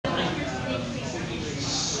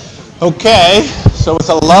Okay, so with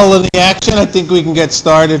a lull in the action, I think we can get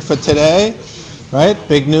started for today, right?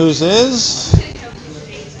 Big news is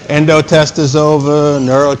endo test is over,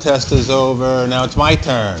 neuro test is over, now it's my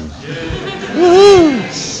turn.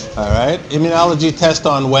 Woohoo! All right, immunology test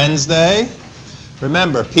on Wednesday.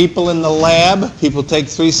 Remember, people in the lab, people take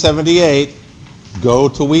 378, go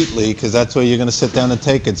to Wheatley, because that's where you're going to sit down and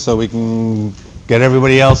take it so we can get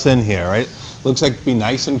everybody else in here, right? Looks like it'd be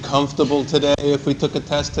nice and comfortable today if we took a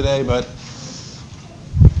test today, but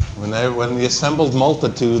when the assembled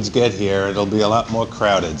multitudes get here, it'll be a lot more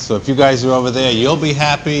crowded. So if you guys are over there, you'll be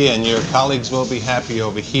happy, and your colleagues will be happy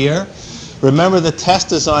over here. Remember, the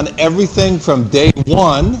test is on everything from day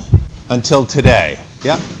one until today.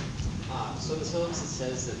 Yeah? So the syllabus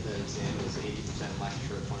says that the exam is 80%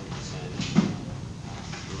 lecture,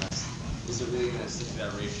 20% rest. Is it really going to stick to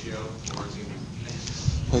that ratio, or is it going to be...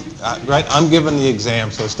 Right, I'm giving the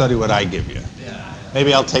exam, so study what I give you. Yeah.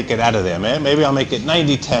 Maybe I'll take it out of there, man. Maybe I'll make it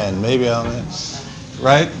 90-10. Maybe I'll...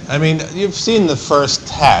 Right? I mean, you've seen the first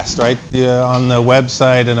test, right? On the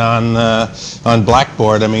website and on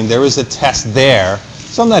Blackboard. I mean, there is a test there.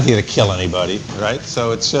 So I'm not here to kill anybody, right?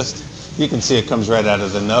 So it's just, you can see it comes right out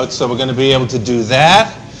of the notes. So we're going to be able to do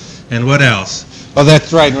that. And what else? Oh,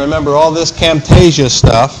 that's right. And remember, all this Camtasia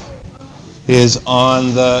stuff is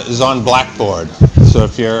on Blackboard. So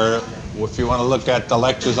if you want to look at the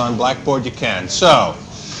lectures on Blackboard, you can. So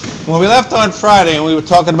when we left on Friday and we were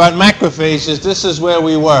talking about macrophages, this is where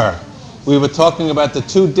we were. We were talking about the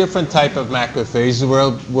two different type of macrophages.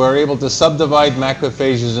 We're able to subdivide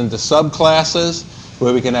macrophages into subclasses,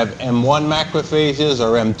 where we can have M1 macrophages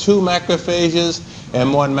or M2 macrophages.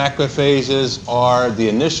 M1 macrophages are the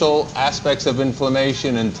initial aspects of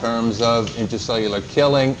inflammation in terms of intracellular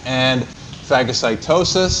killing and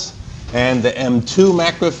phagocytosis. And the M2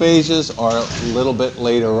 macrophages are a little bit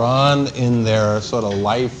later on in their sort of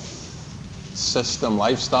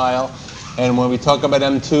lifestyle. And when we talk about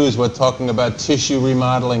M2s, we're talking about tissue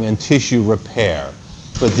remodeling and tissue repair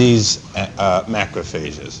for these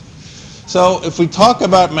macrophages. So if we talk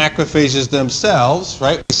about macrophages themselves,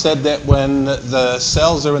 right, we said that when the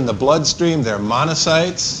cells are in the bloodstream, they're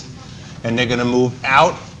monocytes, and they're going to move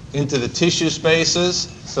out into the tissue spaces.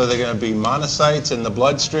 So they're going to be monocytes in the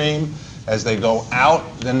bloodstream. As they go out,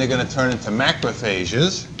 then they're going to turn into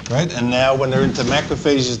macrophages, right? And now when they're into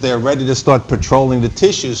macrophages, they're ready to start patrolling the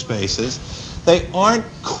tissue spaces. They aren't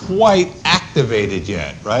quite activated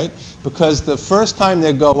yet, right? Because the first time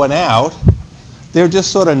they're going out, they're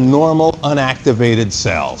just sort of normal unactivated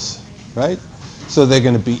cells, right? So they're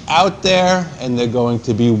going to be out there, and they're going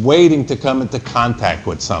to be waiting to come into contact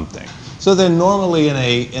with something. So they're normally in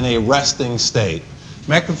a resting state.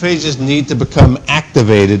 Macrophages need to become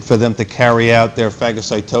activated for them to carry out their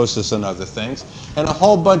phagocytosis and other things. And a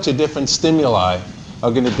whole bunch of different stimuli are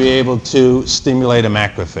going to be able to stimulate a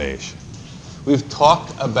macrophage. We've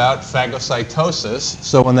talked about phagocytosis.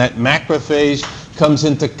 So when that macrophage comes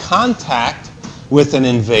into contact with an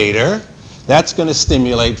invader, that's going to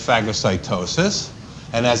stimulate phagocytosis.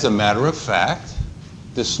 And as a matter of fact,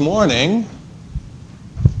 this morning,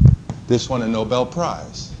 this won a Nobel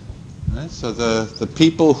Prize. Right? So the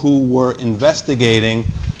people who were investigating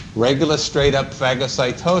regular straight-up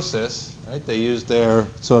phagocytosis, right, they used their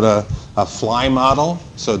sort of a fly model.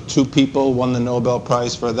 So 2 people won the Nobel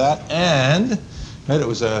Prize for that. And right, it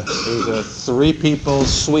was a 3-people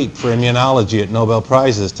sweep for immunology at Nobel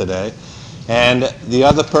Prizes today. And the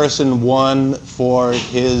other person won for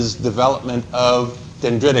his development of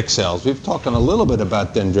dendritic cells. We've talked a little bit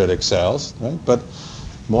about dendritic cells, right? But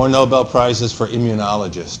more Nobel Prizes for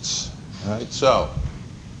immunologists. Right? So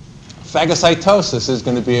phagocytosis is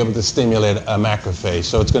going to be able to stimulate a macrophage.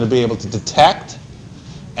 So it's going to be able to detect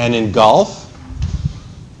and engulf.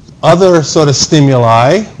 Other sort of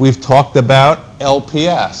stimuli, we've talked about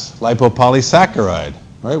LPS, lipopolysaccharide.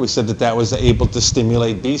 Right? We said that was able to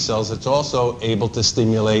stimulate B cells. It's also able to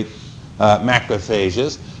stimulate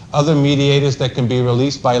macrophages. Other mediators that can be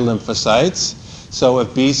released by lymphocytes. So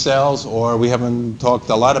if B cells, or we haven't talked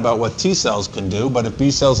a lot about what T cells can do, but if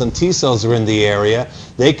B cells and T cells are in the area,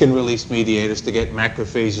 they can release mediators to get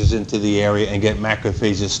macrophages into the area and get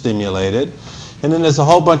macrophages stimulated. And then there's a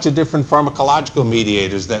whole bunch of different pharmacological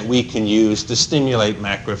mediators that we can use to stimulate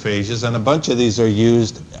macrophages, and a bunch of these are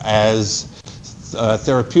used as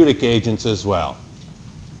therapeutic agents as well.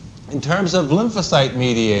 In terms of lymphocyte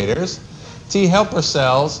mediators, T helper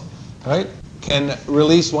cells, right, can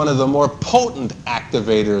release one of the more potent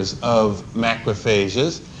activators of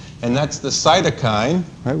macrophages, and that's the cytokine.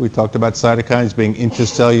 Right? We talked about cytokines being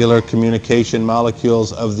intracellular communication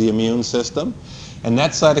molecules of the immune system. And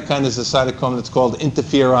that cytokine is a cytokine that's called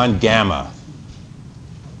interferon gamma.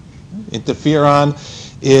 Interferon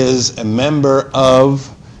is a member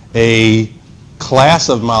of a class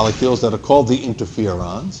of molecules that are called the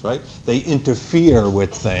interferons, right? They interfere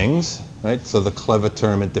with things, right? So the clever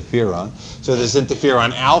term interferon. So there's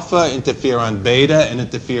interferon alpha, interferon beta, and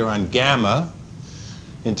interferon gamma.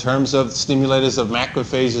 In terms of stimulators of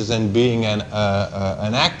macrophages and being an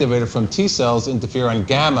activator from T cells, interferon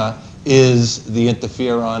gamma is the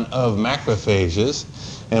interferon of macrophages.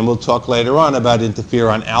 And we'll talk later on about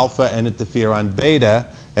interferon alpha and interferon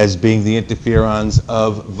beta as being the interferons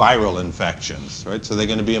of viral infections, right? So they're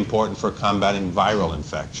going to be important for combating viral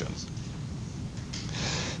infections.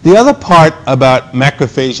 The other part about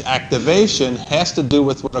macrophage activation has to do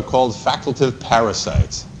with what are called facultative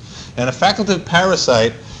parasites. And a facultative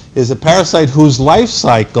parasite is a parasite whose life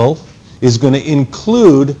cycle is going to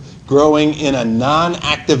include growing in a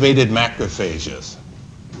non-activated macrophages.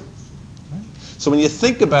 So when you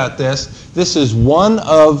think about this, this is one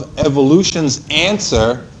of evolution's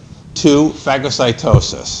answer to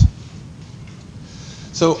phagocytosis.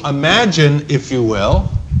 So imagine, if you will,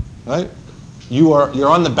 right? You're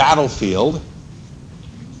on the battlefield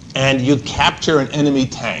and you capture an enemy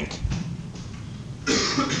tank.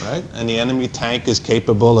 Right? And the enemy tank is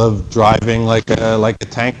capable of driving like a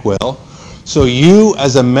tank will. So you,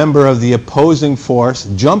 as a member of the opposing force,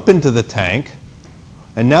 jump into the tank,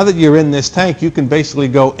 and now that you're in this tank, you can basically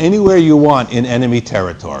go anywhere you want in enemy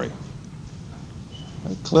territory.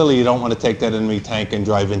 Right? Clearly, you don't want to take that enemy tank and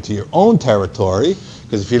drive into your own territory,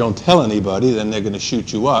 because if you don't tell anybody, then they're going to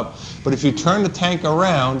shoot you up. But if you turn the tank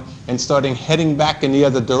around and starting heading back in the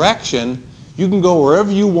other direction, you can go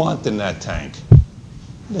wherever you want in that tank.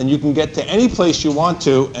 And you can get to any place you want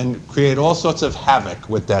to and create all sorts of havoc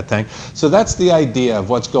with that tank. So that's the idea of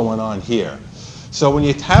what's going on here. So when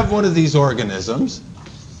you have one of these organisms,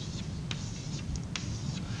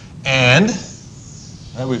 and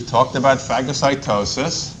we've talked about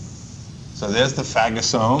phagocytosis. So there's the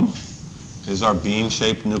phagosome. There's our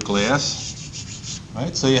bean-shaped nucleus.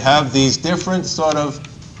 Right? So you have these different sort of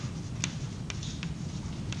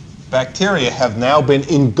bacteria have now been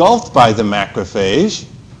engulfed by the macrophage.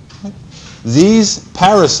 These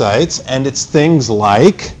parasites, and it's things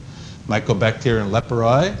like Mycobacterium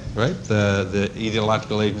leprae, right? The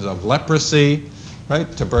etiological agents of leprosy,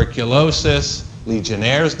 right? Tuberculosis,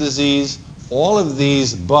 Legionnaire's disease. All of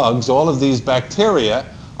these bugs, all of these bacteria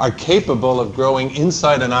are capable of growing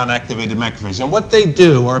inside a non-activated macrophage. And what they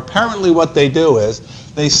do, or apparently what they do, is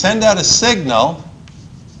they send out a signal,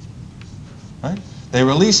 right? They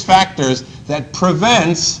release factors that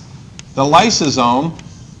prevents the lysosome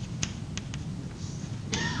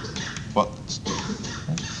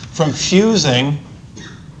from fusing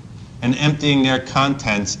and emptying their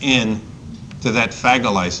contents in to that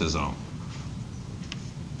phagolysosome.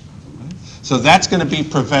 So that's going to be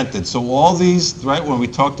prevented. So all these, right, when we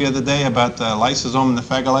talked the other day about the lysosome and the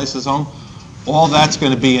phagolysosome, all that's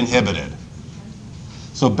going to be inhibited.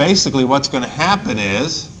 So basically what's going to happen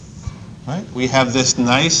is, right, we have this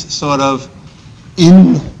nice sort of,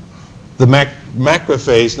 in the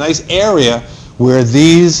macrophage, nice area where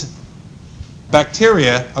these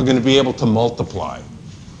bacteria are going to be able to multiply.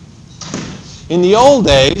 In the old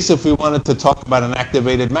days, if we wanted to talk about an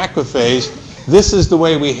activated macrophage, this is the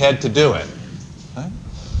way we had to do it. Right?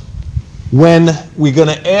 When we're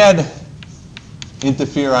going to add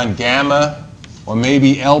interferon gamma or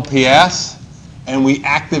maybe LPS, and we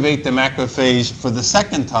activate the macrophage for the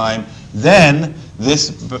second time, then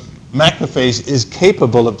this macrophage is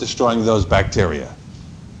capable of destroying those bacteria.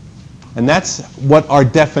 And that's what our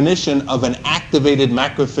definition of an activated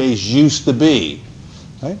macrophage used to be.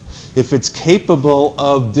 Right? If it's capable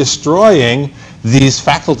of destroying these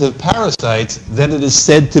facultative parasites, then it is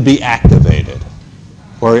said to be activated.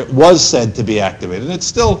 Or it was said to be activated. It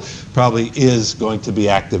still probably is going to be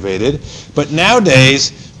activated. But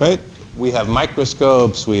nowadays, right, we have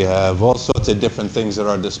microscopes, we have all sorts of different things at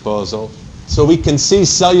our disposal. So we can see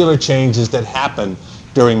cellular changes that happen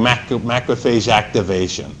during macrophage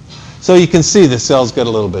activation. So you can see the cells get a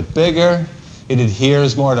little bit bigger. It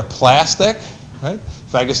adheres more to plastic, right?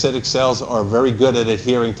 Phagocytic cells are very good at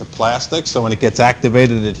adhering to plastic, so when it gets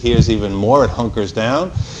activated, it adheres even more, it hunkers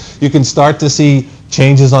down. You can start to see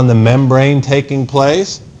changes on the membrane taking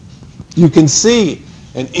place. You can see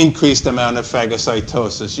an increased amount of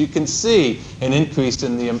phagocytosis. You can see an increase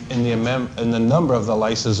in the number of the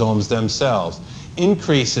lysosomes themselves.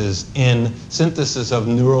 Increases in synthesis of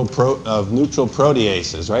neutral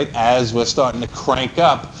proteases, right? As we're starting to crank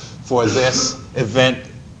up for this event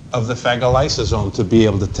of the phagolysosome to be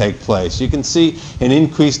able to take place. You can see an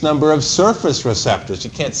increased number of surface receptors.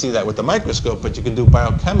 You can't see that with the microscope, but you can do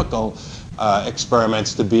biochemical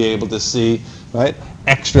experiments to be able to see, right,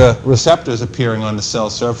 extra receptors appearing on the cell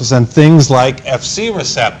surface, and things like FC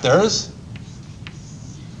receptors,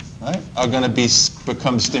 right, are going to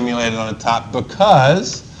become stimulated on the top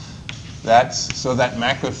because that's so that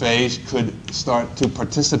macrophage could start to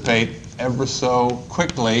participate ever so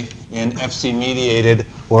quickly in FC-mediated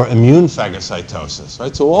or immune phagocytosis,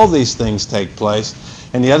 right? So all these things take place.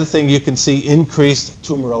 And the other thing you can see, increased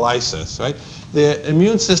tumorolysis, right? The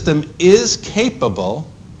immune system is capable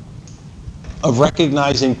of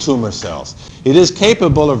recognizing tumor cells. It is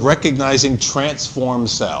capable of recognizing transformed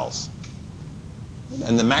cells.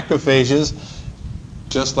 And the macrophages,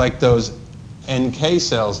 just like those NK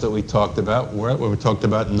cells that we talked about, where we talked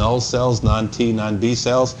about null cells, non-T, non-B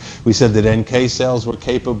cells. We said that NK cells were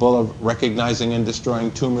capable of recognizing and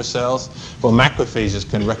destroying tumor cells. Well, macrophages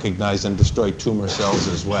can recognize and destroy tumor cells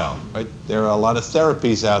as well. Right? There are a lot of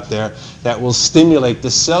therapies out there that will stimulate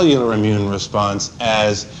the cellular immune response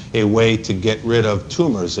as a way to get rid of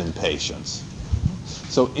tumors in patients.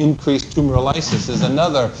 So increased tumorolysis is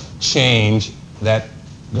another change that's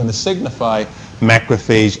going to signify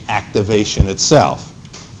macrophage activation itself.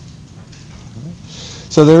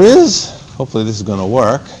 So there is, hopefully this is going to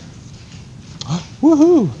work.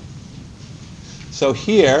 Woohoo! So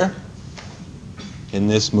here, in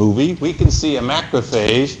this movie, we can see a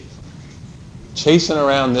macrophage chasing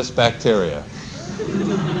around this bacteria.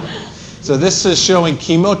 So this is showing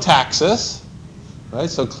chemotaxis, right?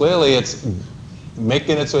 So clearly it's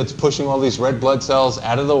making it so it's pushing all these red blood cells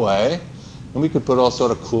out of the way. And we could put all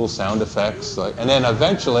sort of cool sound effects. And then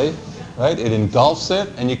eventually, right, it engulfs it,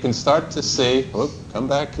 and you can start to see, come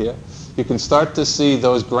back here. You can start to see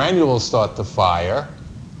those granules start to fire.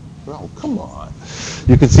 Oh, come on.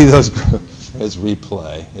 You can see those, as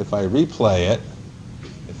replay. If I replay it,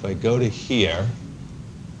 if I go to here,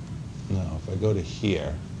 if I go to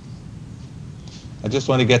here, I just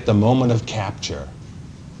want to get the moment of capture.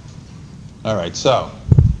 All right, so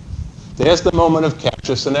there's the moment of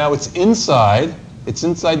capture. So now it's inside the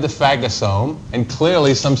phagosome, and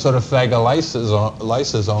clearly some sort of phagosome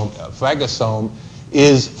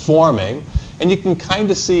is forming. And you can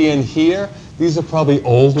kind of see in here, these are probably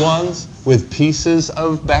old ones with pieces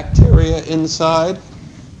of bacteria inside.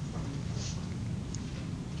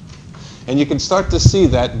 And you can start to see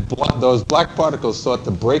that those black particles start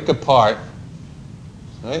to break apart,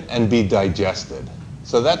 right, and be digested.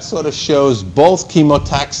 So that sort of shows both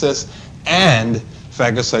chemotaxis and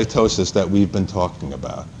phagocytosis that we've been talking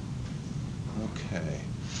about. Okay,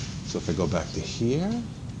 so if I go back to here,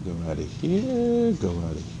 go out of here, go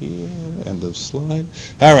out of here, end of slide.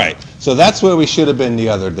 All right, so that's where we should have been the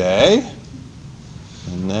other day.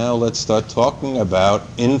 And now let's start talking about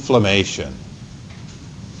inflammation.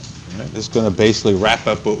 All right, this is going to basically wrap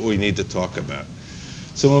up what we need to talk about.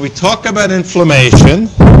 So when we talk about inflammation,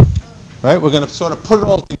 right, we're going to sort of put it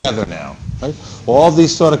all together now. Right? All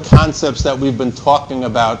these sort of concepts that we've been talking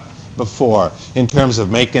about before in terms of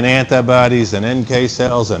making antibodies and NK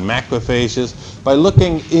cells and macrophages by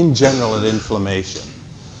looking in general at inflammation.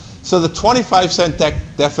 So the 25-cent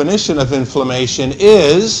definition of inflammation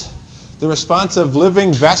is the response of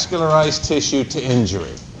living vascularized tissue to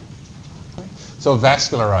injury. So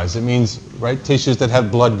vascularized, it means, right, tissues that have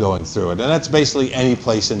blood going through it. And that's basically any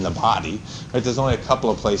place in the body. Right? There's only a couple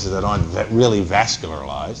of places that aren't really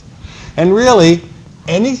vascularized. And really,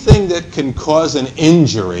 anything that can cause an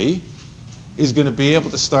injury is going to be able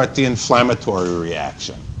to start the inflammatory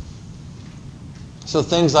reaction. So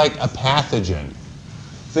things like a pathogen,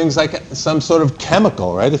 things like some sort of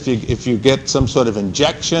chemical, right? If you get some sort of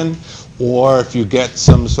injection, or if you get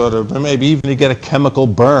some sort of, or maybe even you get a chemical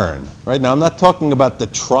burn, right? Now, I'm not talking about the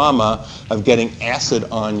trauma of getting acid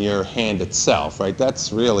on your hand itself, right?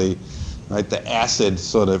 That's really, right, the acid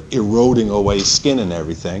sort of eroding away skin and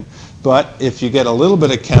everything. But if you get a little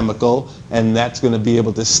bit of chemical, and that's going to be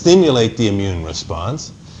able to stimulate the immune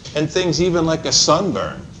response, and things even like a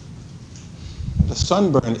sunburn. The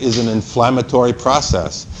sunburn is an inflammatory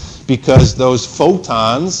process because those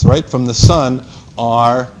photons, right, from the sun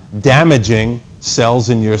are damaging cells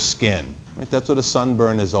in your skin. Right? That's what a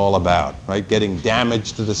sunburn is all about, right? Getting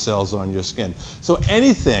damage to the cells on your skin. So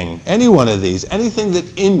anything, any one of these, anything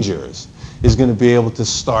that injures is going to be able to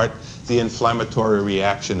start the inflammatory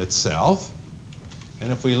reaction itself.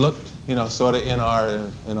 And if we look, sort of in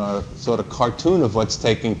our sort of cartoon of what's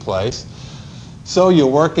taking place, so you're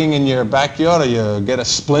working in your backyard, or you get a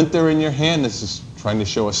splinter in your hand. This is trying to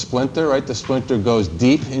show a splinter, right? The splinter goes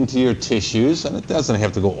deep into your tissues, and it doesn't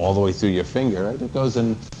have to go all the way through your finger, right? It goes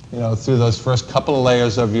in, through those first couple of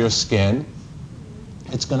layers of your skin.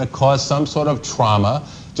 It's going to cause some sort of trauma,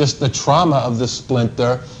 just the trauma of the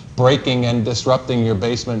splinter breaking and disrupting your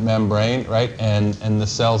basement membrane, right? And the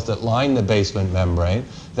cells that line the basement membrane.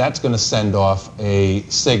 That's going to send off a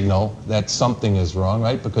signal that something is wrong,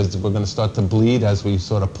 right? Because we're going to start to bleed as we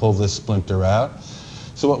sort of pull this splinter out.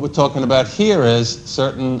 So what we're talking about here is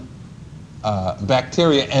certain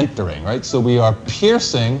bacteria entering, right? So we are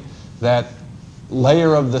piercing that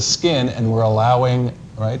layer of the skin, and we're allowing,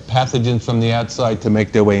 right, pathogens from the outside to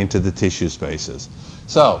make their way into the tissue spaces.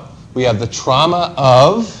 So we have the trauma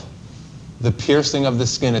of the piercing of the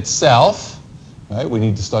skin itself, right? We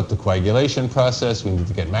need to start the coagulation process. We need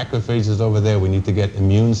to get macrophages over there. We need to get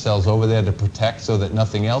immune cells over there to protect so that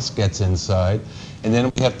nothing else gets inside. And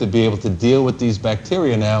then we have to be able to deal with these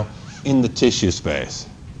bacteria now in the tissue space.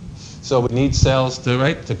 So we need cells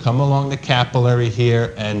to come along the capillary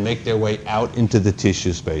here and make their way out into the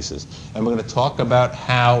tissue spaces. And we're going to talk about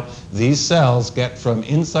how these cells get from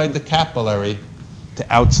inside the capillary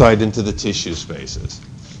to outside into the tissue spaces.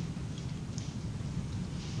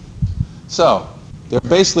 So there are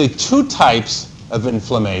basically two types of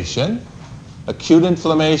inflammation: acute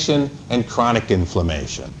inflammation and chronic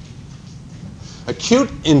inflammation. Acute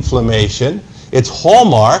inflammation, its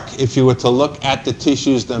hallmark, if you were to look at the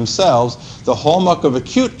tissues themselves, the hallmark of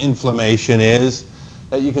acute inflammation is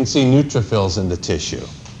that you can see neutrophils in the tissue.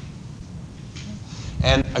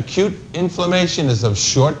 And acute inflammation is of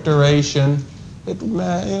short duration. It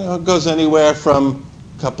goes anywhere from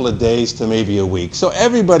a couple of days to maybe a week. So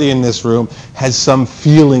everybody in this room has some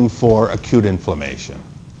feeling for acute inflammation.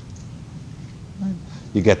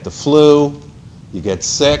 You get the flu, you get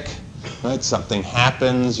sick, right? Something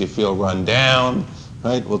happens, you feel run down,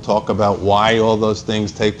 right? We'll talk about why all those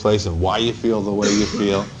things take place and why you feel the way you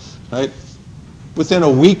feel, right? Within a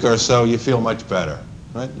week or so, you feel much better,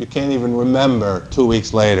 right? You can't even remember 2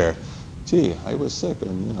 weeks later, gee, I was sick,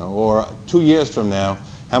 and, or 2 years from now,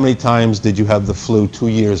 how many times did you have the flu 2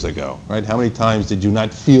 years ago, right? How many times did you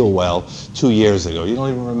not feel well 2 years ago? You don't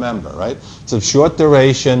even remember, right? It's of short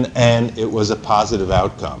duration, and it was a positive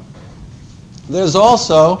outcome. There's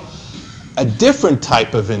also a different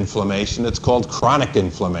type of inflammation. It's called chronic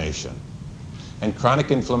inflammation. And chronic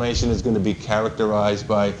inflammation is going to be characterized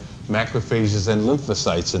by macrophages and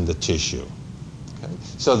lymphocytes in the tissue. Okay?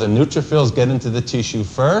 So the neutrophils get into the tissue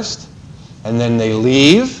first, and then they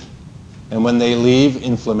leave. And when they leave,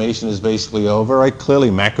 inflammation is basically over, right? Clearly,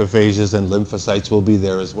 macrophages and lymphocytes will be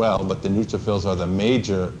there as well, but the neutrophils are the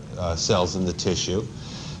major cells in the tissue.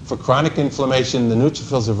 For chronic inflammation, the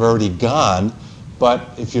neutrophils have already gone,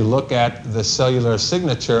 but if you look at the cellular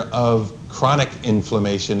signature of chronic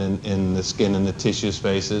inflammation in the skin and the tissue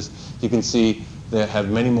spaces, you can see they have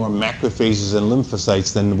many more macrophages and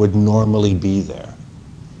lymphocytes than would normally be there.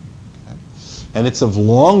 Okay? And it's of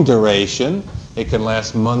long duration. It can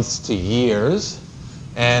last months to years,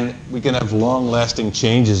 and we can have long-lasting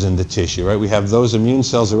changes in the tissue, right? We have those immune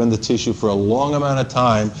cells are in the tissue for a long amount of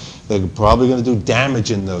time. They're probably going to do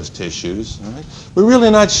damage in those tissues. Right? We're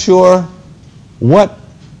really not sure what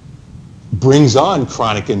brings on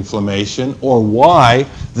chronic inflammation or why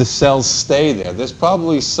the cells stay there. There's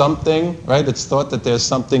probably something, right? It's thought that there's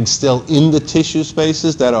something still in the tissue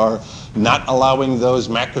spaces that are not allowing those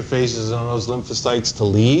macrophages and those lymphocytes to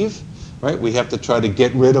leave. Right? We have to try to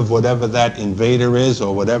get rid of whatever that invader is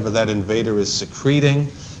or whatever that invader is secreting.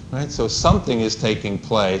 Right? So something is taking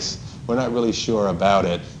place. We're not really sure about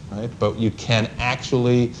it, right? But you can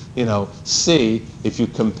actually, see if you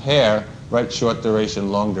compare, right, short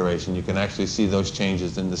duration, long duration, you can actually see those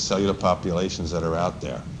changes in the cellular populations that are out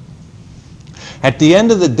there. At the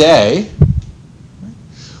end of the day,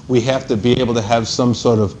 we have to be able to have some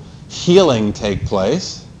sort of healing take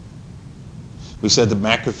place. We said the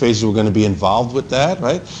macrophages were going to be involved with that,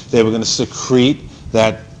 right? They were going to secrete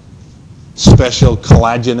that special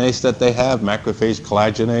collagenase that they have, macrophage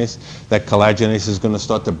collagenase. That collagenase is going to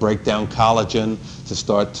start to break down collagen to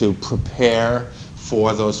start to prepare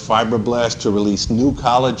for those fibroblasts to release new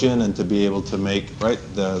collagen and to be able to make, right,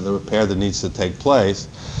 the repair that needs to take place.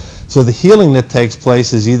 So the healing that takes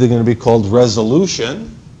place is either going to be called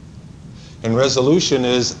resolution, and resolution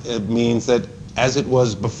it means that as it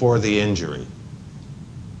was before the injury.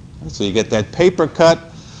 So you get that paper cut,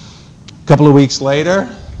 a couple of weeks later,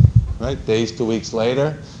 right, days to weeks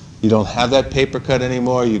later, you don't have that paper cut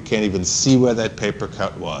anymore, you can't even see where that paper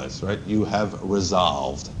cut was, right? You have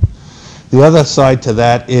resolved. The other side to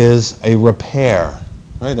that is a repair,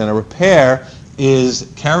 right? And a repair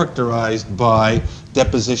is characterized by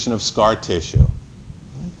deposition of scar tissue.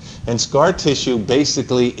 And scar tissue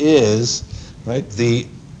basically is, right, the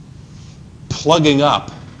plugging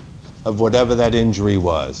up of whatever that injury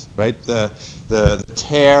was, right? The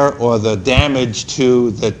tear or the damage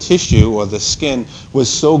to the tissue or the skin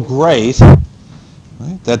was so great,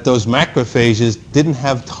 right, that those macrophages didn't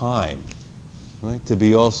have time, right, to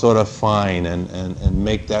be all sort of fine and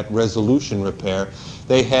make that resolution repair.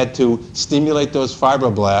 They had to stimulate those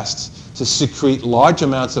fibroblasts to secrete large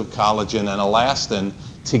amounts of collagen and elastin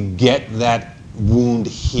to get that wound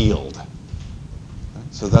healed. Right?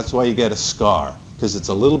 So that's why you get a scar, because it's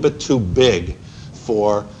a little bit too big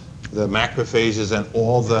for the macrophages and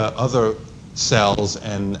all the other cells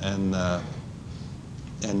and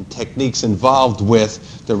techniques involved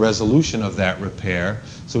with the resolution of that repair.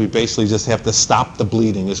 So we basically just have to stop the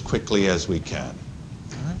bleeding as quickly as we can.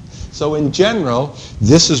 All right? So in general,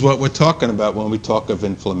 this is what we're talking about when we talk of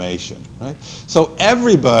inflammation. Right? So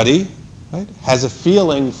everybody, right, has a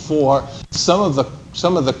feeling for some of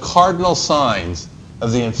the cardinal signs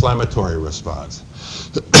of the inflammatory response.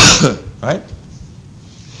 Right?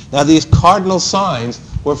 Now these cardinal signs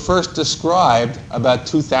were first described about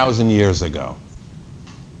 2,000 years ago.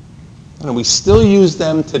 And we still use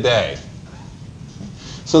them today.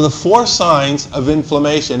 So the 4 signs of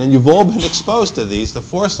inflammation, and you've all been exposed to these, the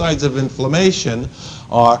 4 signs of inflammation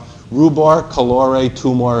are rubor, calore,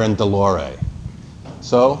 tumor, and dolore.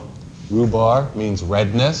 So rubor means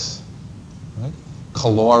redness, right?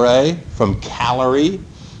 Calore from calorie,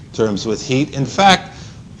 terms with heat. In fact,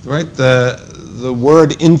 right, the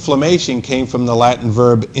word inflammation came from the Latin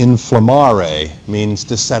verb inflammare, means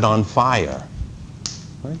to set on fire.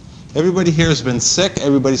 Right? Everybody here has been sick.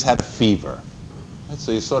 Everybody's had a fever. Right?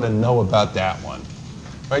 So you sort of know about that one.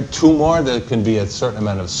 Right? Tumor, there can be a certain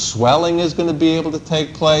amount of swelling is going to be able to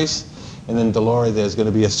take place. And then dolore, there's going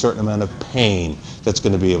to be a certain amount of pain that's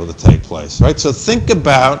going to be able to take place. Right? So think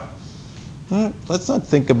about, let's not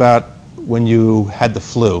think about when you had the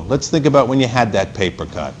flu. Let's think about when you had that paper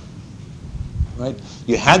cut. Right?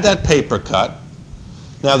 You had that paper cut.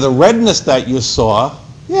 Now the redness that you saw,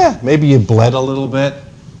 yeah, maybe you bled a little bit,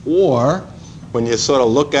 or when you sort of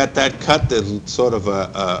look at that cut, there's sort of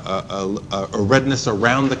a redness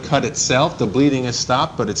around the cut itself. The bleeding has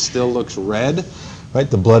stopped, but it still looks red. Right?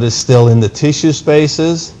 The blood is still in the tissue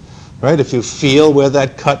spaces. Right? If you feel where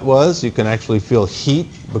that cut was, you can actually feel heat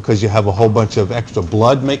because you have a whole bunch of extra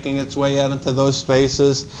blood making its way out into those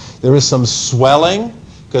spaces. There is some swelling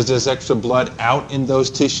because there's extra blood out in those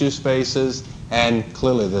tissue spaces, and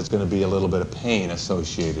clearly there's going to be a little bit of pain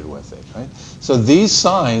associated with it. Right? So these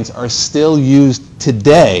signs are still used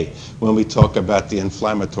today when we talk about the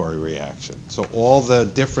inflammatory reaction. So all the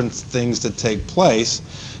different things that take place,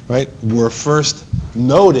 right, were first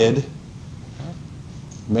noted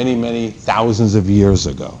many, many thousands of years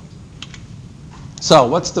ago. So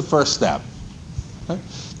what's the first step? Okay.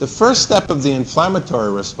 The first step of the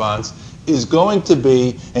inflammatory response is going to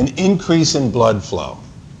be an increase in blood flow.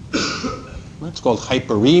 It's called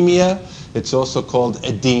hyperemia. It's also called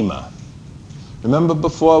edema. Remember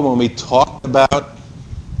before when we talked about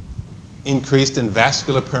increased in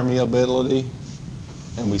vascular permeability?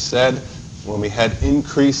 And we said when we had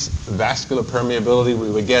increased vascular permeability,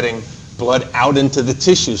 we were getting blood out into the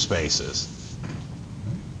tissue spaces.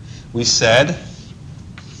 We said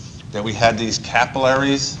that we had these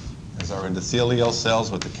capillaries as our endothelial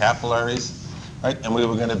cells with the capillaries, right? And we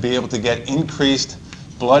were going to be able to get increased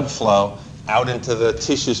blood flow out into the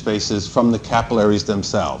tissue spaces from the capillaries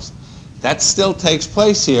themselves. That still takes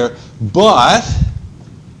place here, but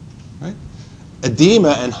right,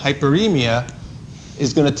 edema and hyperemia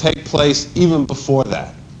is going to take place even before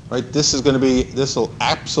that. Right? This will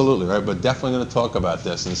absolutely, right, we're definitely going to talk about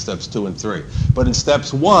this in steps 2 and 3. But in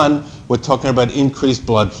steps 1, we're talking about increased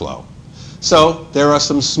blood flow. So there are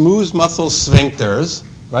some smooth muscle sphincters,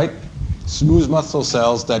 right? Smooth muscle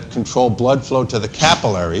cells that control blood flow to the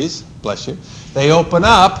capillaries, bless you. They open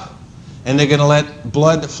up, and they're going to let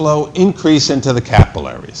blood flow increase into the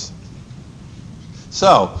capillaries.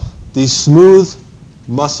 So these smooth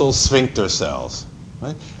muscle sphincter cells,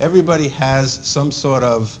 right? Everybody has some sort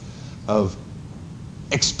of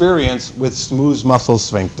experience with smooth muscle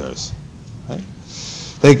sphincters. Right?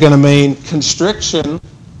 They're going to mean constriction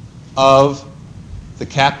of the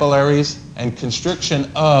capillaries and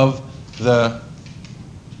constriction of the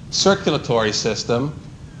circulatory system,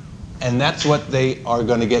 and that's what they are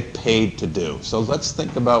going to get paid to do. So let's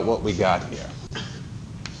think about what we got here.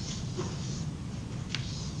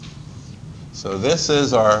 So this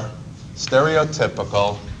is our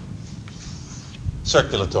stereotypical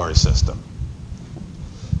circulatory system.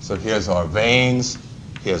 So here's our veins,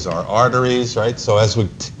 here's our arteries, right? So as we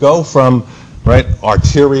go from right,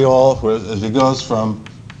 arteriole, as it goes from,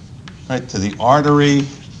 right, to the artery,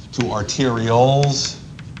 to arterioles,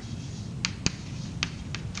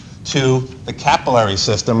 to the capillary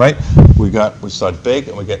system, right? We start big,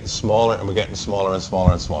 and we're getting smaller, and we're getting smaller and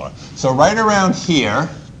smaller and smaller. So right around here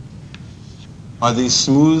are these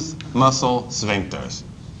smooth muscle sphincters.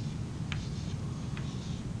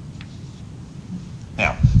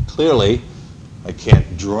 Now, clearly, I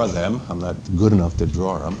can't draw them. I'm not good enough to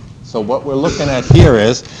draw them. So what we're looking at here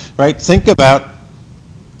is, right, think about,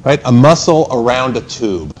 right, a muscle around a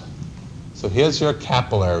tube. So here's your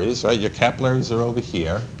capillaries, right? Your capillaries are over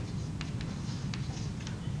here.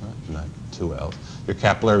 Not two L's. Your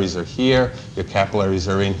capillaries are here. Your capillaries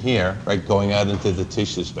are in here, right, going out into the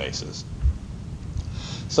tissue spaces.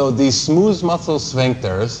 So these smooth muscle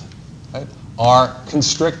sphincters, right, are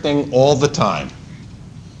constricting all the time.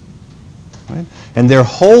 Right? And they're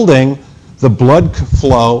holding the blood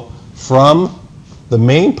flow from the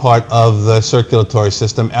main part of the circulatory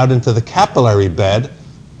system out into the capillary bed.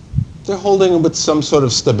 They're holding it with some sort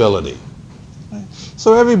of stability. Right?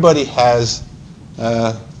 So everybody has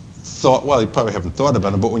thought, well, you probably haven't thought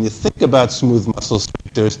about it, but when you think about smooth muscle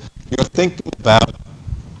sphincters, you're thinking about,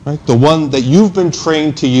 right, the one that you've been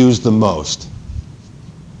trained to use the most.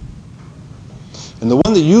 And the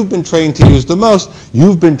one that you've been trained to use the most,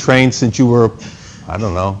 you've been trained since you were, I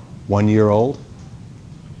don't know, 1 year old.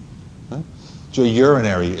 Right? It's your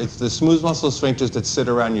urinary. It's the smooth muscle sphincters that sit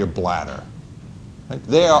around your bladder. Right?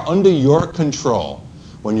 They are under your control.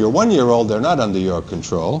 When you're 1 year old, they're not under your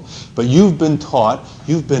control, but you've been taught,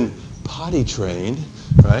 you've been potty trained,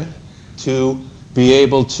 right, to be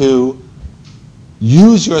able to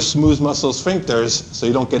use your smooth muscle sphincters so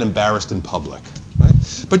you don't get embarrassed in public.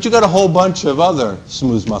 Right? But you got a whole bunch of other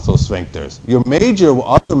smooth muscle sphincters. Your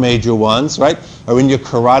other major ones, right, are in your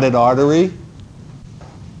carotid artery.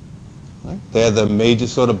 Right? They're the major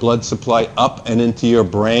sort of blood supply up and into your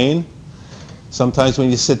brain. Sometimes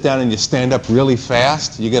when you sit down and you stand up really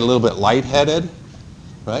fast, you get a little bit lightheaded.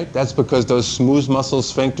 Right? That's because those smooth muscle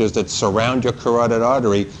sphincters that surround your carotid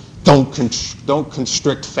artery don't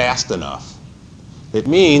constrict fast enough. It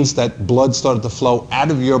means that blood started to flow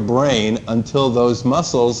out of your brain until those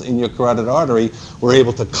muscles in your carotid artery were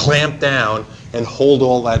able to clamp down and hold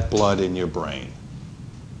all that blood in your brain.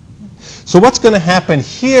 So what's going to happen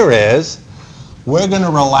here is we're going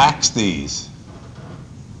to relax these.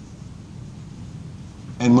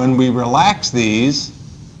 And when we relax these,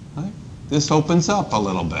 right, this opens up a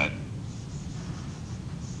little bit.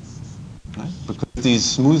 Right? Because these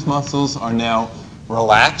smooth muscles are now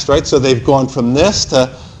relaxed, right? So they've gone from this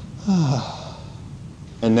to,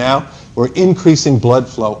 and now we're increasing blood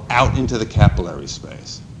flow out into the capillary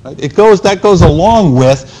space. Right? That goes along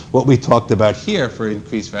with what we talked about here for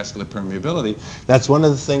increased vascular permeability. That's one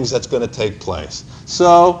of the things that's going to take place.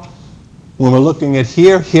 So when we're looking at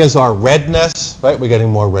here, here's our redness, right? We're getting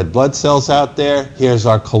more red blood cells out there. Here's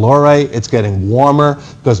our calore. It's getting warmer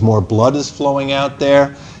because more blood is flowing out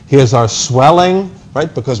there. Here's our swelling,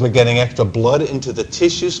 right? Because we're getting extra blood into the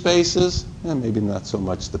tissue spaces. Maybe not so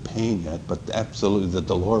much the pain yet, but absolutely the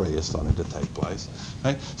dolore is starting to take place.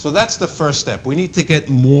 Right? So that's the first step. We need to get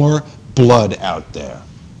more blood out there.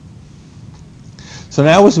 So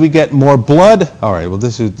now as we get more blood, all right, well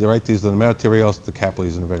these are the arterioles, the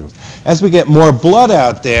capillaries, and the venules. As we get more blood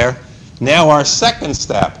out there, now our second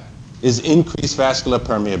step is increased vascular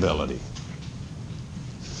permeability.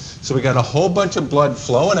 So we got a whole bunch of blood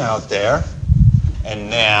flowing out there, and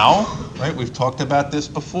now, right, we've talked about this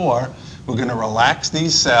before, we're going to relax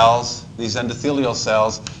these cells, these endothelial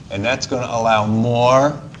cells, and that's going to allow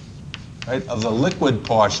more, right, of the liquid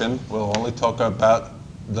portion. We'll only talk about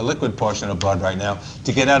the liquid portion of blood right now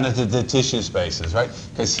to get out into the tissue spaces, right?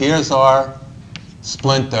 Because here's our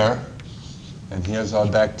splinter, and here's our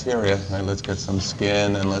bacteria. Right? Let's get some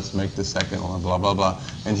skin, and let's make the second one, blah, blah, blah.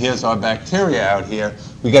 And here's our bacteria out here.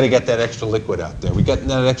 We got to get that extra liquid out there. We got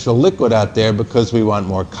that extra liquid out there because we want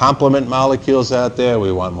more complement molecules out there.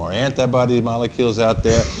 We want more antibody molecules out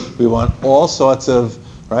there. We want all sorts of,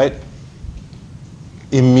 right,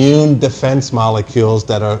 immune defense molecules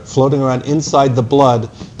that are floating around inside the blood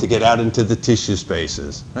to get out into the tissue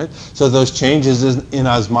spaces. Right? So those changes in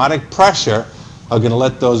osmotic pressure are going to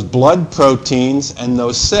let those blood proteins and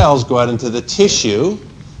those cells go out into the tissue.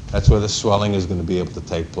 That's where the swelling is going to be able to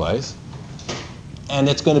take place. And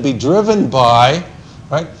it's going to be driven by,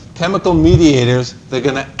 right, chemical mediators. They're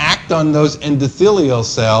going to act on those endothelial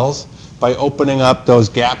cells by opening up those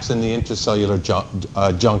gaps in the intracellular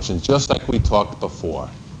junctions, just like we talked before.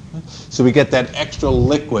 So we get that extra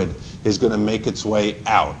liquid is going to make its way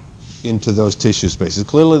out into those tissue spaces.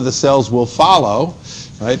 Clearly the cells will follow,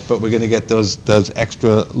 right? But we're going to get those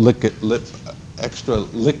extra liquid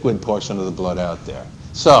portion of the blood out there.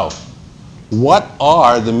 So, what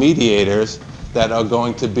are the mediators that are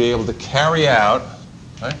going to be able to carry out,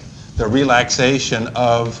 right, the relaxation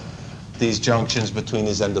of these junctions between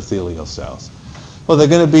these endothelial cells? Well, they're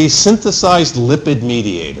going to be synthesized lipid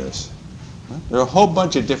mediators. There are a whole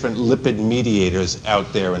bunch of different lipid mediators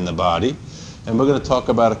out there in the body, and we're going to talk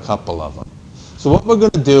about a couple of them. So what we're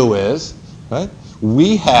going to do is, right,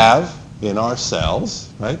 we have in our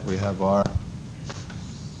cells, right, we have our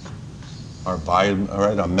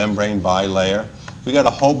membrane bilayer. We got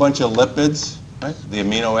a whole bunch of lipids, right,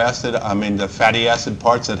 the fatty acid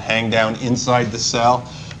parts that hang down inside the cell.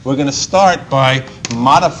 We're going to start by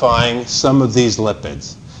modifying some of these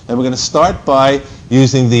lipids. And we're going to start by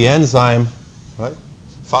using the enzyme, right,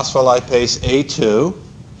 phospholipase A2,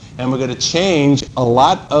 and we're going to change a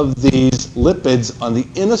lot of these lipids on the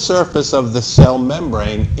inner surface of the cell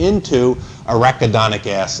membrane into arachidonic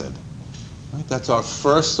acid. Right? That's our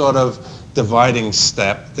first sort of dividing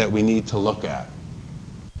step that we need to look at.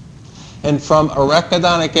 And from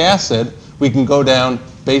arachidonic acid, we can go down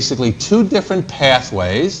basically two different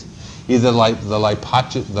pathways, either like the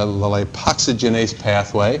lipoxygenase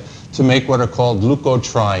pathway to make what are called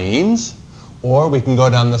leukotrienes, or we can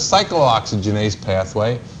go down the cyclooxygenase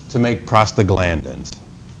pathway to make prostaglandins.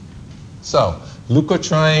 So,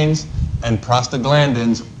 leukotrienes and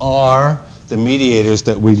prostaglandins are the mediators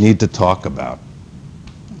that we need to talk about.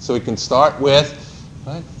 So we can start with,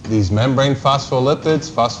 right, these membrane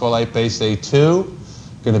phospholipids, phospholipase A2,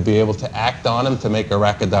 going to be able to act on them to make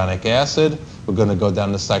arachidonic acid. We're going to go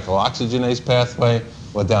down the cyclooxygenase pathway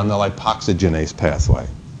or down the lipoxygenase pathway.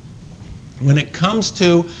 When it comes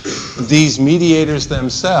to these mediators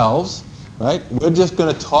themselves, right, we're just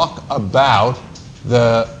going to talk about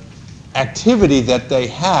the activity that they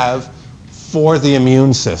have for the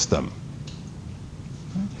immune system.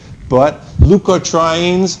 But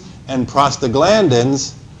leukotrienes and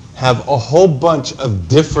prostaglandins have a whole bunch of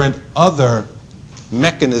different other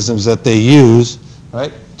mechanisms that they use,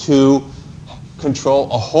 right, to control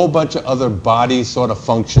a whole bunch of other body sort of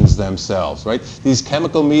functions themselves, right? These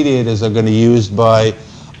chemical mediators are going to be used by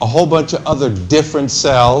a whole bunch of other different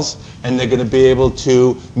cells, and they're going to be able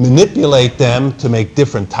to manipulate them to make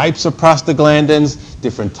different types of prostaglandins,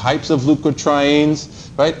 different types of leukotrienes,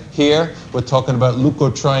 right? Here, we're talking about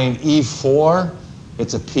leukotriene E4.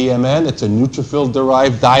 It's a PMN. It's a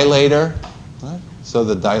neutrophil-derived dilator. Right? So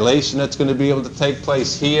the dilation that's going to be able to take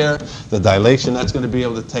place here, the dilation that's going to be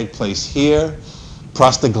able to take place here.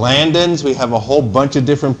 Prostaglandins, we have a whole bunch of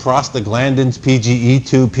different prostaglandins,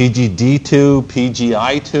 PGE2, PGD2,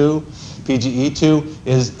 PGI2. PGE2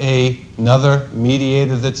 is another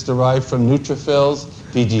mediator that's derived from neutrophils.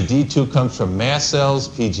 PGD2 comes from mast cells.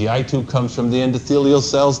 PGI2 comes from the endothelial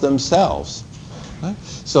cells themselves. Right?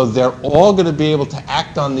 So they're all going to be able to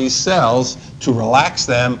act on these cells to relax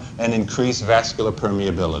them and increase vascular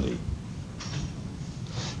permeability.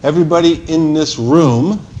 Everybody in this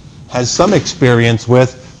room has some experience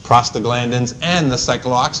with prostaglandins and the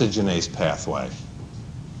cyclooxygenase pathway.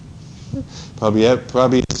 Probably a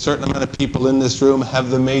certain amount of people in this room have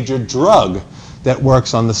the major drug that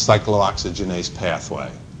works on the cyclooxygenase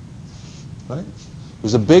pathway. Right? It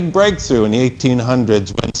was a big breakthrough in the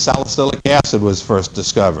 1800s when salicylic acid was first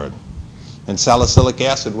discovered. And salicylic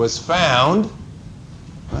acid was found,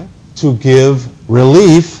 right, to give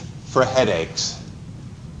relief for headaches.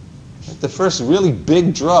 The first really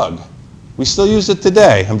big drug. We still use it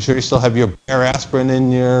today. I'm sure you still have your Bayer aspirin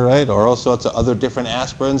in your, right, or all sorts of other different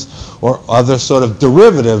aspirins or other sort of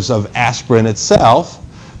derivatives of aspirin itself.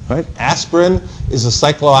 Right? Aspirin is a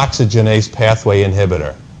cyclooxygenase pathway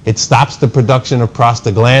inhibitor. It stops the production of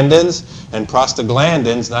prostaglandins, and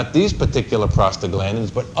prostaglandins, not these particular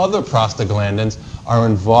prostaglandins, but other prostaglandins, are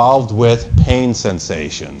involved with pain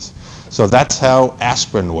sensations. So that's how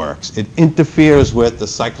aspirin works. It interferes with the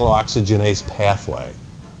cyclooxygenase pathway.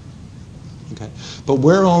 Okay? But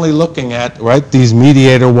we're only looking at, right, these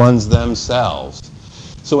mediator ones themselves.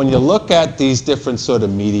 So when you look at these different sort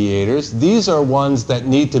of mediators, these are ones that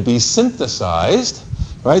need to be synthesized,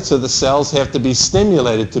 right? So the cells have to be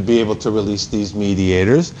stimulated to be able to release these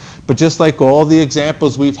mediators. But just like all the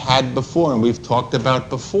examples we've had before and we've talked about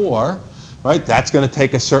before, right, that's going to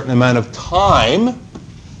take a certain amount of time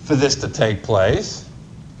for this to take place.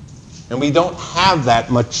 And we don't have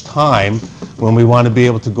that much time when we want to be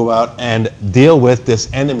able to go out and deal with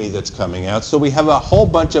this enemy that's coming out. So we have a whole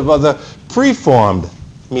bunch of other preformed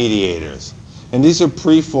mediators. And these are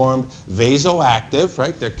preformed vasoactive,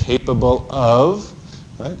 right? They're capable of,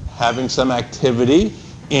 right, having some activity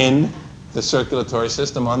in the circulatory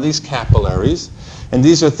system on these capillaries. And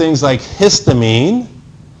these are things like histamine,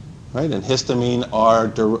 right? And histamine are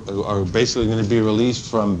basically going to be released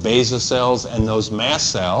from beta cells and those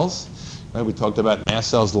mast cells. Right? We talked about mast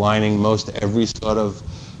cells lining most every sort of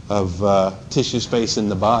tissue space in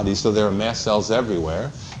the body, so there are mast cells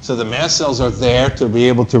everywhere. So the mast cells are there to be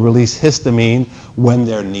able to release histamine when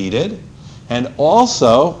they're needed. And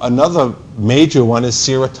also, another major one is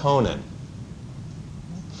serotonin.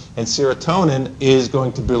 And serotonin is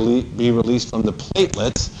going to be released from the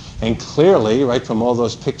platelets. And clearly, right, from all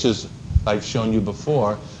those pictures I've shown you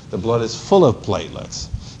before, the blood is full of platelets.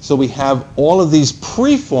 So we have all of these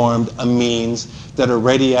preformed amines that are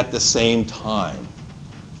ready at the same time.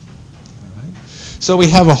 All right? So we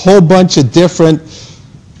have a whole bunch of different,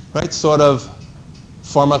 right, sort of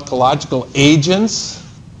pharmacological agents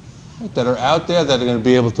that are out there that are going to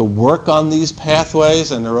be able to work on these pathways,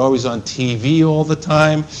 and they're always on TV all the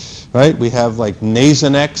time, right? We have like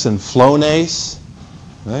Nasonex and Flonase,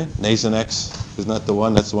 right? Nasonex is not the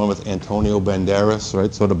one, that's the one with Antonio Banderas,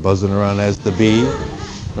 right? Sort of buzzing around as the bee,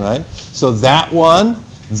 right? So that one,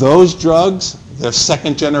 those drugs, they're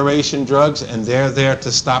second generation drugs, and they're there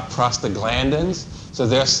to stop prostaglandins. So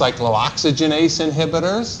they're cyclooxygenase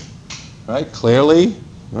inhibitors, right? Clearly.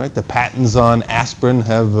 Right, the patents on aspirin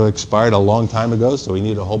have expired a long time ago, so we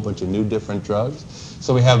need a whole bunch of new different drugs.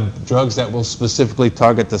 So we have drugs that will specifically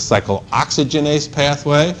target the cyclooxygenase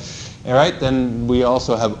pathway. All right, then we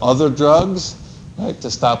also have other drugs, right, to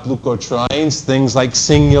stop leukotrienes, things like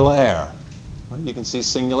Singulair. Right, you can see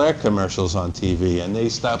Singulair commercials on TV, and they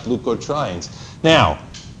stop leukotrienes. Now,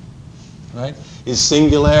 right, is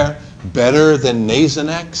Singulair better than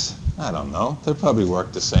Nasonex? I don't know. They probably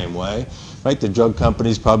work the same way. Right, the drug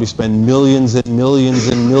companies probably spend millions and millions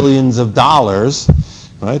and millions of dollars,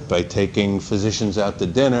 right, by taking physicians out to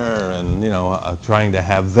dinner and, you know, trying to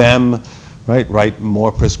have them, right, write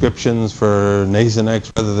more prescriptions for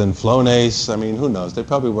Nasonex rather than Flonase. I mean, who knows? They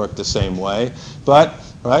probably work the same way. But,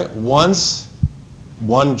 right, once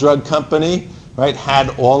one drug company, right, had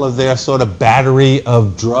all of their sort of battery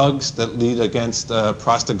of drugs that lead against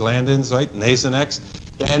prostaglandins, right, Nasonex,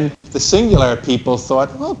 then the Singulair people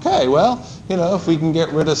thought, okay, well, you know, if we can get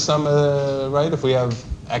rid of some, right, if we have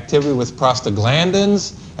activity with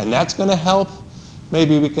prostaglandins, and that's going to help,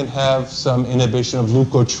 maybe we can have some inhibition of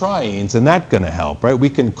leukotrienes, and that's going to help, right?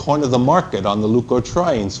 We can corner the market on the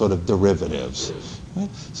leukotriene sort of derivatives. Right?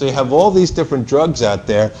 So you have all these different drugs out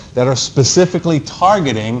there that are specifically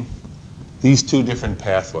targeting these two different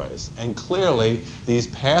pathways. And clearly, these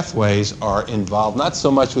pathways are involved not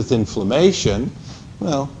so much with inflammation.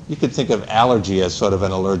 Well, you could think of allergy as sort of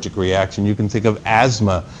an allergic reaction. You can think of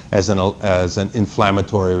asthma as an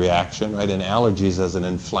inflammatory reaction, right? And allergies as an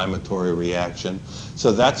inflammatory reaction.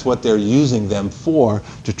 So that's what they're using them for,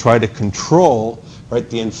 to try to control, right,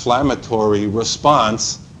 the inflammatory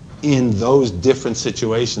response in those different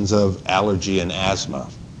situations of allergy and asthma.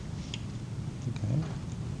 Okay.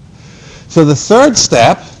 So the third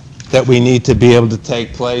step that we need to be able to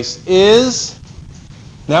take place is,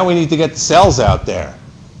 now we need to get the cells out there.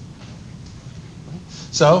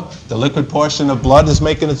 So the liquid portion of blood is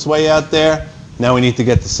making its way out there. Now we need to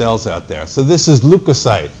get the cells out there. So this is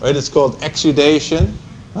leukocyte, right? It's called exudation,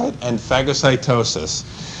 right? And phagocytosis.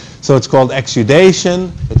 So it's called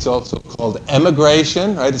exudation. It's also called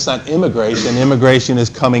emigration, right? It's not immigration. Immigration is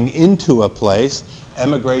coming into a place.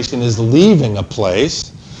 Emigration is leaving a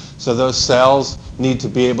place. So those cells need to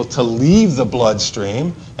be able to leave the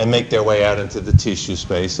bloodstream and make their way out into the tissue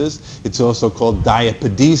spaces. It's also called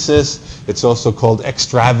diapedesis. It's also called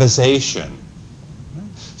extravasation.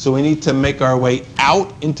 So we need to make our way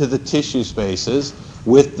out into the tissue spaces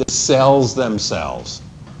with the cells themselves.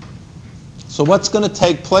 So what's going to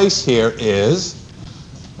take place here is,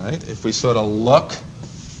 right, if we sort of look,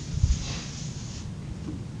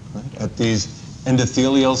 right, at these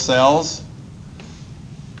endothelial cells,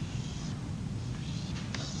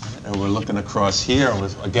 and we're looking across here,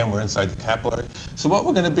 and again, we're inside the capillary. So what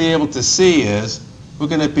we're going to be able to see is, we're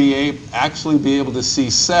going to actually be able to see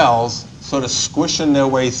cells sort of squishing their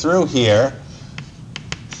way through here.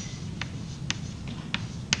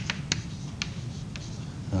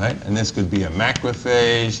 Right? And this could be a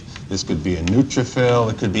macrophage, this could be a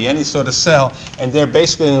neutrophil, it could be any sort of cell, and they're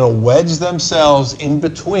basically going to wedge themselves in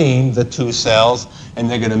between the two cells, and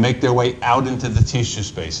they're going to make their way out into the tissue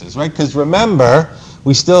spaces, right? Because remember,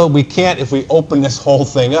 we can't, if we open this whole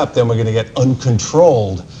thing up, then we're going to get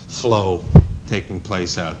uncontrolled flow taking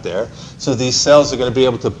place out there. So these cells are going to be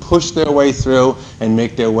able to push their way through and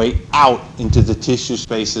make their way out into the tissue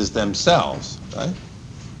spaces themselves, right?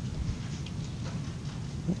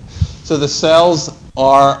 So the cells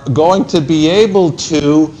are going to be able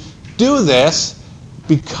to do this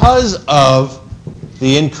because of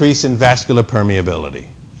the increase in vascular permeability.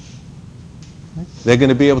 They're going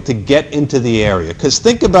to be able to get into the area. Because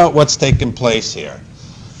think about what's taking place here.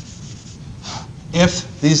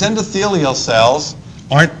 If these endothelial cells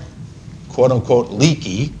aren't, quote unquote,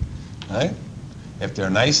 leaky, right? If they're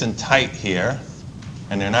nice and tight here,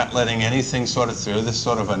 and they're not letting anything sort of through, this is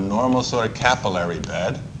sort of a normal sort of capillary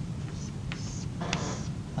bed.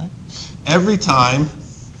 Right? Every time,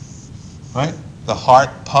 right, the heart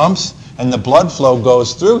pumps and the blood flow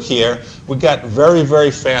goes through here, we got very, very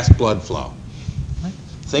fast blood flow. Right?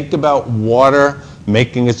 Think about water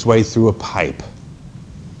making its way through a pipe.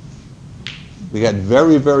 We got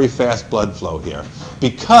very, very fast blood flow here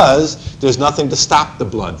because there's nothing to stop the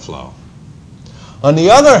blood flow. On the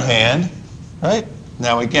other hand, right,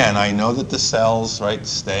 now again, I know that the cells, right,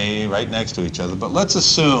 stay right next to each other, but let's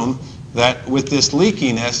assume that with this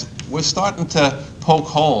leakiness, we're starting to poke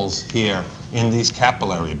holes here in these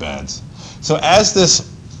capillary beds. So as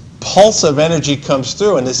this pulse of energy comes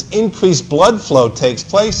through and this increased blood flow takes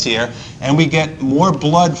place here, and we get more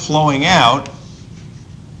blood flowing out,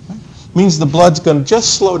 means the blood's going to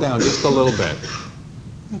just slow down just a little bit.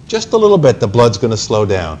 Just a little bit, the blood's going to slow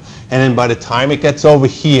down. And then by the time it gets over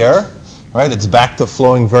here, right, it's back to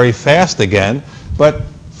flowing very fast again. But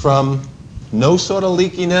from no sort of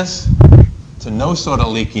leakiness to no sort of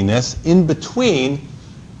leakiness, in between,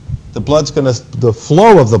 the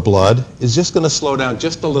flow of the blood is just going to slow down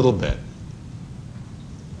just a little bit.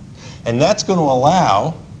 And that's going to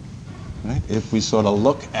allow, right, if we sort of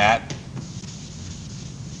look at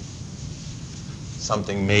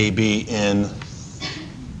something maybe in,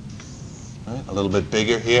 right, a little bit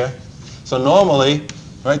bigger here. So normally,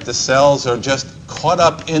 right, the cells are just caught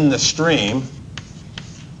up in the stream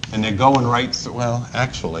and they're going right through, well,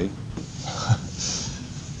 actually,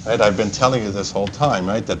 right, I've been telling you this whole time,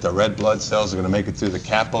 right, that the red blood cells are going to make it through the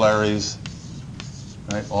capillaries,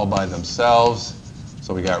 right, all by themselves.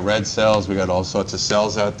 So we got red cells, we got all sorts of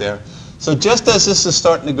cells out there. So just as this is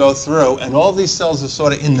starting to go through and all these cells are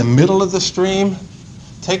sort of in the middle of the stream,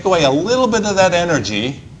 take away a little bit of that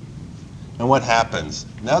energy, and what happens?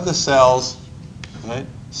 Now the cells, right,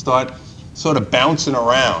 start sort of bouncing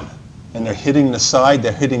around, and they're hitting the side,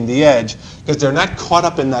 they're hitting the edge, because they're not caught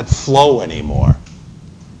up in that flow anymore.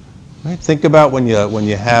 Right? Think about when you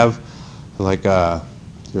have, like,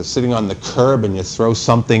 you're sitting on the curb and you throw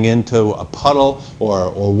something into a puddle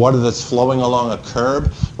or water that's flowing along a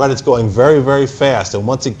curb, right? It's going very, very fast. And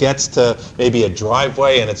once it gets to maybe a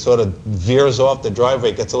driveway and it sort of veers off the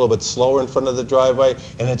driveway, it gets a little bit slower in front of the driveway,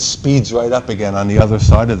 and it speeds right up again on the other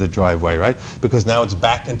side of the driveway, right? Because now it's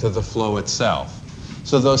back into the flow itself.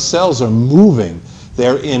 So those cells are moving.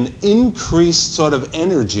 They're in increased sort of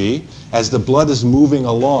energy as the blood is moving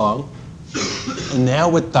along. And now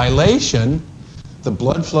with dilation, the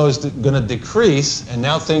blood flow is going to decrease, and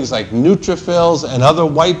now things like neutrophils and other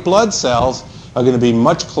white blood cells are going to be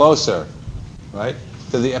much closer, right,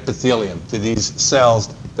 to the epithelium, to these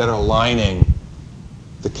cells that are lining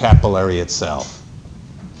the capillary itself.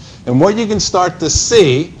 And what you can start to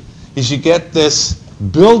see is you get this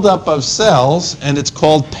buildup of cells, and it's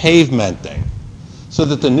called pavementing, so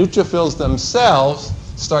that the neutrophils themselves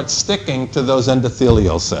start sticking to those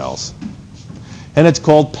endothelial cells. And it's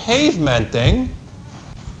called pavementing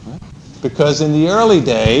because in the early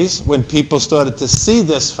days, when people started to see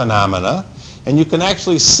this phenomena, and you can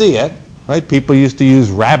actually see it, right? People used to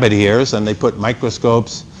use rabbit ears, and they put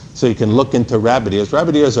microscopes so you can look into rabbit ears.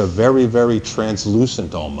 Rabbit ears are very, very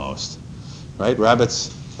translucent almost, right?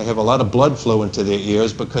 Rabbits, they have a lot of blood flow into their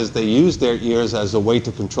ears because they use their ears as a way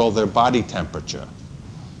to control their body temperature.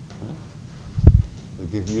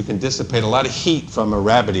 You can dissipate a lot of heat from a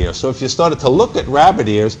rabbit ear. So if you started to look at rabbit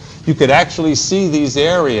ears, you could actually see these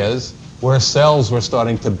areas where cells were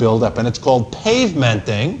starting to build up. And it's called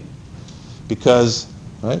pavementing because,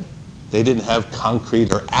 right, they didn't have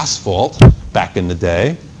concrete or asphalt back in the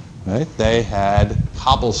day. Right? They had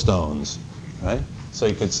cobblestones. Right? So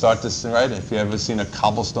you could start to see, right, if you ever seen a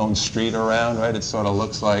cobblestone street around, right, it sort of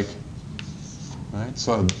looks like, right,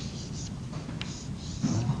 sort of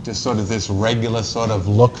just sort of this regular sort of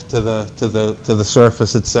look to the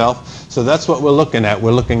surface itself. So that's what we're looking at.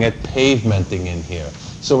 We're looking at pavementing in here.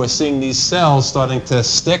 So we're seeing these cells starting to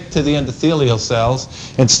stick to the endothelial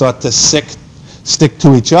cells and start to stick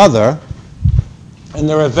to each other. And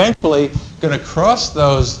they're eventually going to cross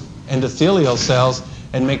those endothelial cells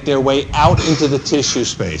and make their way out into the tissue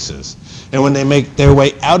spaces. And when they make their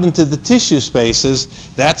way out into the tissue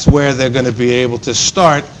spaces, that's where they're going to be able to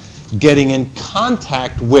start getting in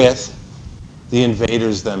contact with the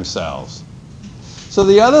invaders themselves. So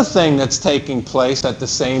the other thing that's taking place at the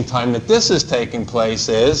same time that this is taking place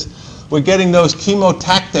is we're getting those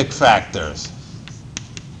chemotactic factors.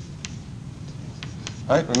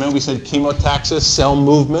 Right? Remember we said chemotaxis, cell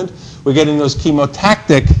movement. We're getting those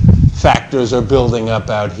chemotactic factors are building up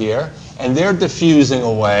out here, and they're diffusing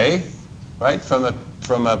away, right, from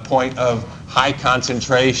a point of high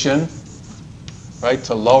concentration, right,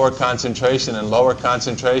 to lower concentration and lower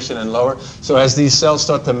concentration and lower. So as these cells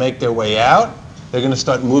start to make their way out, they're going to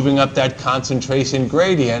start moving up that concentration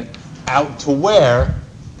gradient out to where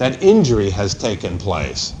that injury has taken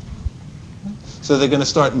place. So they're going to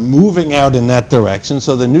start moving out in that direction.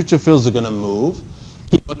 So the neutrophils are going to move.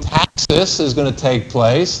 Chemotaxis is going to take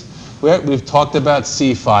place. We've talked about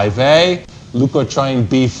C5a. Leukotriene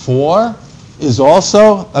B4 is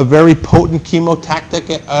also a very potent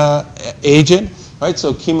chemotactic agent. Right?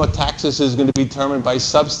 So chemotaxis is going to be determined by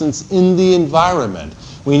substance in the environment.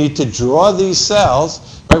 We need to draw these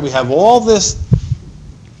cells. Right? We have all this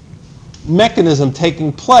mechanism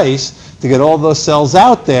taking place to get all those cells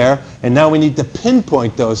out there, and now we need to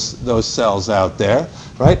pinpoint those cells out there,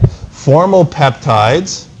 right? Formal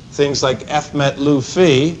peptides, things like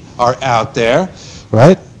F-met-Lu-Phe are out there,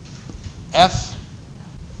 right?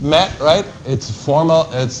 F-met, right? It's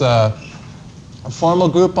a formal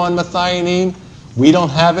group on methionine. We don't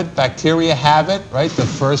have it. Bacteria have it, right? The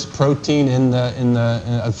first protein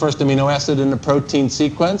first amino acid in the protein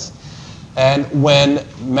sequence. And when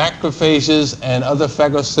macrophages and other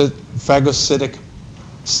phagocytic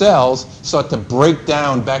cells start to break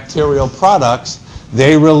down bacterial products,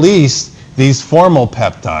 they release these formal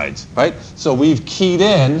peptides, right? So we've keyed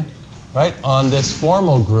in, right, on this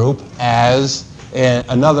formal group as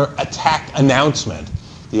another attack announcement.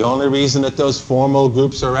 The only reason that those formal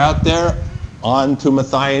groups are out there onto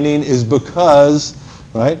methionine is because,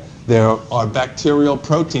 right, there are bacterial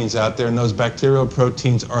proteins out there, and those bacterial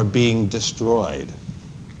proteins are being destroyed.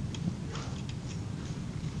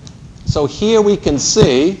 So here we can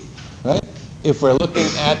see, right, if we're looking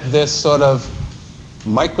at this sort of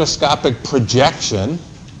microscopic projection,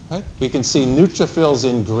 right, we can see neutrophils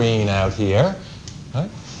in green out here.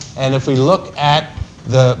 Right? And if we look at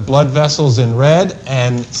the blood vessels in red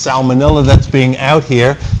and salmonella that's being out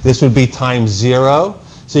here, this would be times 0.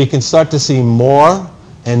 So you can start to see more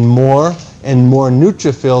and more and more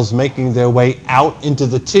neutrophils making their way out into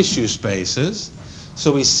the tissue spaces.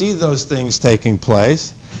 So we see those things taking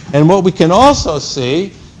place. And what we can also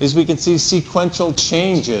see is we can see sequential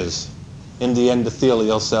changes in the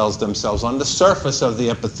endothelial cells themselves, on the surface of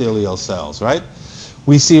the epithelial cells, right?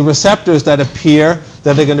 We see receptors that appear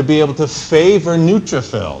that are going to be able to favor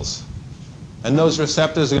neutrophils. And those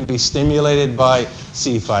receptors are going to be stimulated by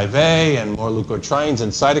C5a and more leukotrienes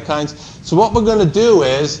and cytokines. So what we're going to do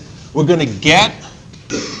is we're going to get,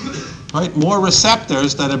 right, more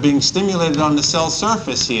receptors that are being stimulated on the cell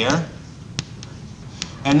surface here.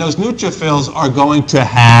 And those neutrophils are going to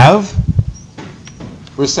have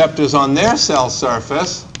receptors on their cell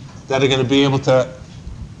surface that are going to be able to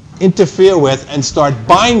interfere with and start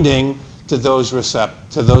binding to those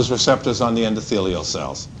receptors on the endothelial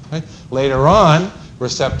cells. Right? Later on,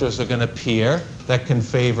 receptors are going to appear that can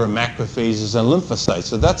favor macrophages and lymphocytes.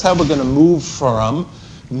 So that's how we're going to move from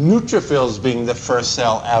neutrophils being the first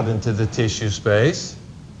cell out into the tissue space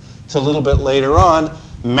to a little bit later on,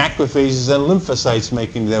 macrophages and lymphocytes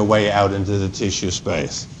making their way out into the tissue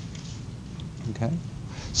space. Okay?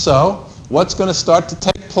 So what's going to start to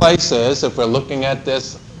take place is, if we're looking at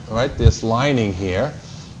this, right, this lining here,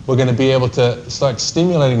 we're going to be able to start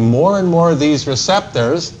stimulating more and more of these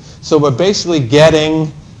receptors. So we're basically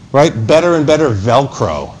getting, right, better and better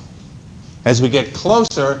Velcro as we get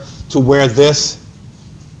closer to where this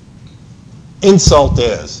insult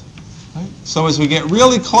is. Right? So as we get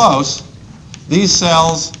really close, these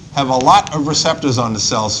cells have a lot of receptors on the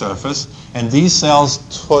cell surface, and these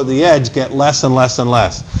cells toward the edge get less and less and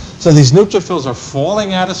less. So these neutrophils are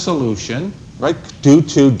falling out of solution, right, due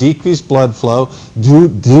to decreased blood flow,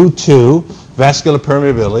 due to vascular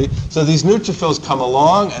permeability. So these neutrophils come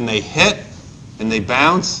along and they hit and they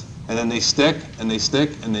bounce and then they stick and they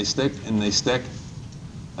stick and they stick and they stick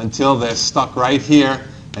until they're stuck right here,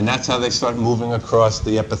 and that's how they start moving across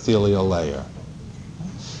the epithelial layer.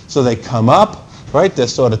 So they come up, right, they're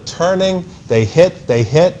sort of turning, they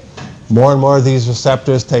hit, more and more of these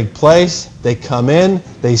receptors take place, they come in,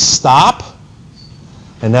 they stop,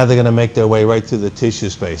 and now they're going to make their way right through the tissue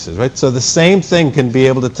spaces, right? So the same thing can be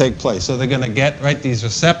able to take place. So they're going to get, right, these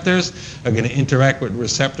receptors are going to interact with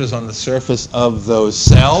receptors on the surface of those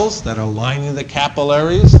cells that are lining the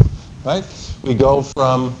capillaries, right? We go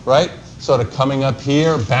from, right, sort of coming up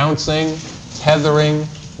here, bouncing, tethering,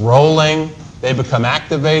 rolling, They become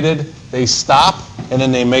activated, they stop, and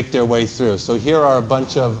then they make their way through. So here are a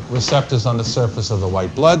bunch of receptors on the surface of the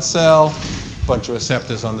white blood cell, a bunch of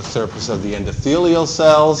receptors on the surface of the endothelial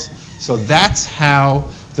cells. So that's how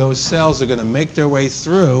those cells are going to make their way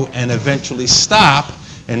through and eventually stop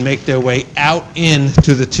and make their way out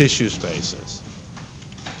into the tissue spaces.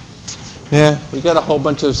 Yeah, we got a whole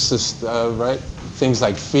bunch of right, things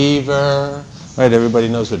like fever. Right, everybody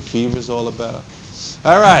knows what fever is all about.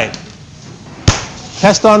 All right,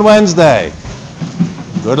 test on Wednesday.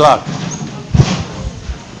 Good luck.